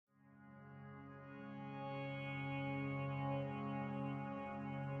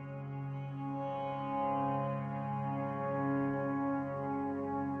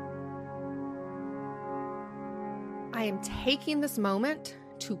I am taking this moment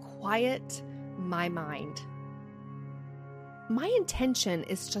to quiet my mind. My intention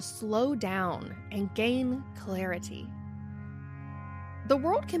is to slow down and gain clarity. The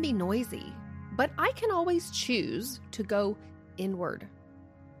world can be noisy, but I can always choose to go inward.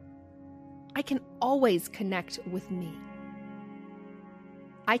 I can always connect with me.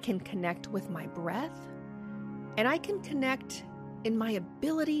 I can connect with my breath, and I can connect in my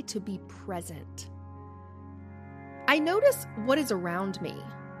ability to be present. I notice what is around me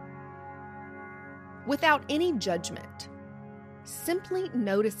without any judgment, simply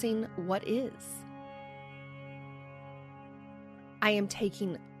noticing what is. I am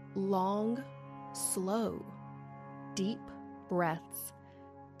taking long, slow, deep breaths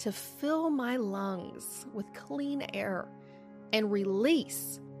to fill my lungs with clean air and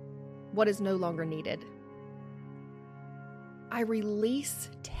release what is no longer needed. I release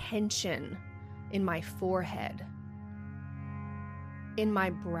tension in my forehead, in my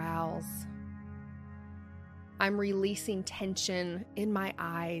brows. I'm releasing tension in my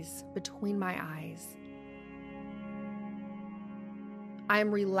eyes, between my eyes.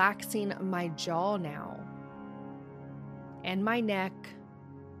 I'm relaxing my jaw now, and my neck.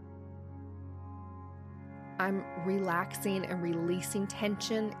 I'm relaxing and releasing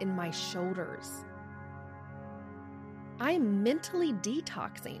tension in my shoulders. I am mentally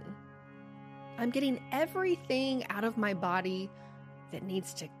detoxing. I'm getting everything out of my body that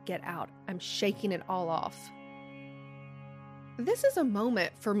needs to get out. I'm shaking it all off. This is a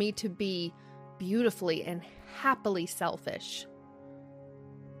moment for me to be beautifully and happily selfish.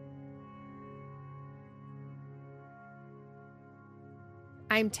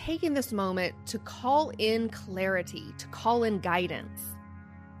 I'm taking this moment to call in clarity, to call in guidance.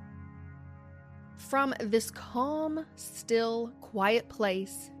 From this calm, still, quiet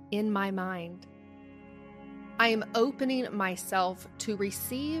place in my mind, I am opening myself to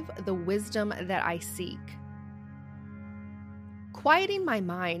receive the wisdom that I seek. Quieting my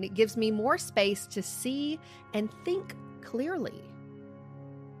mind gives me more space to see and think clearly.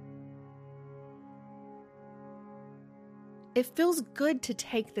 It feels good to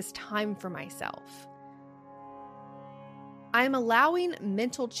take this time for myself. I am allowing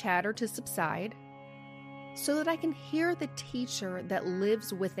mental chatter to subside so that I can hear the teacher that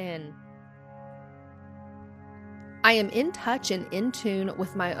lives within. I am in touch and in tune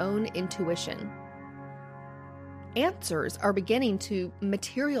with my own intuition. Answers are beginning to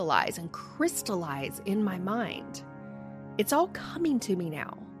materialize and crystallize in my mind. It's all coming to me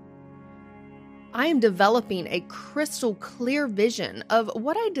now. I am developing a crystal clear vision of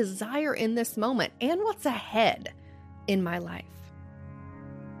what I desire in this moment and what's ahead in my life.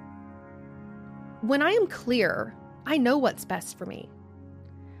 When I am clear, I know what's best for me.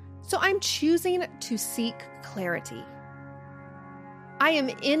 So I'm choosing to seek clarity. I am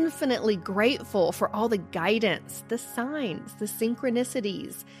infinitely grateful for all the guidance, the signs, the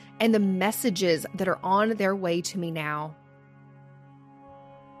synchronicities, and the messages that are on their way to me now.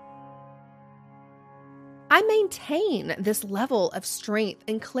 I maintain this level of strength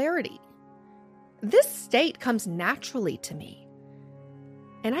and clarity. This state comes naturally to me.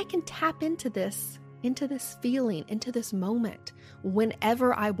 And I can tap into this feeling, into this moment,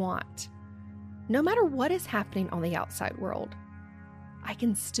 whenever I want. No matter what is happening on the outside world, I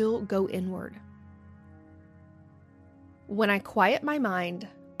can still go inward. When I quiet my mind,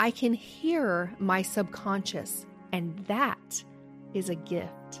 I can hear my subconscious, and that is a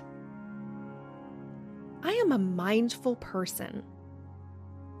gift. I am a mindful person.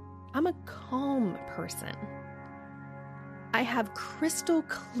 I'm a calm person. I have crystal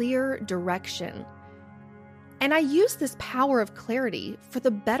clear direction, and I use this power of clarity for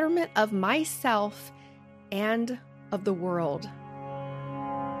the betterment of myself and of the world.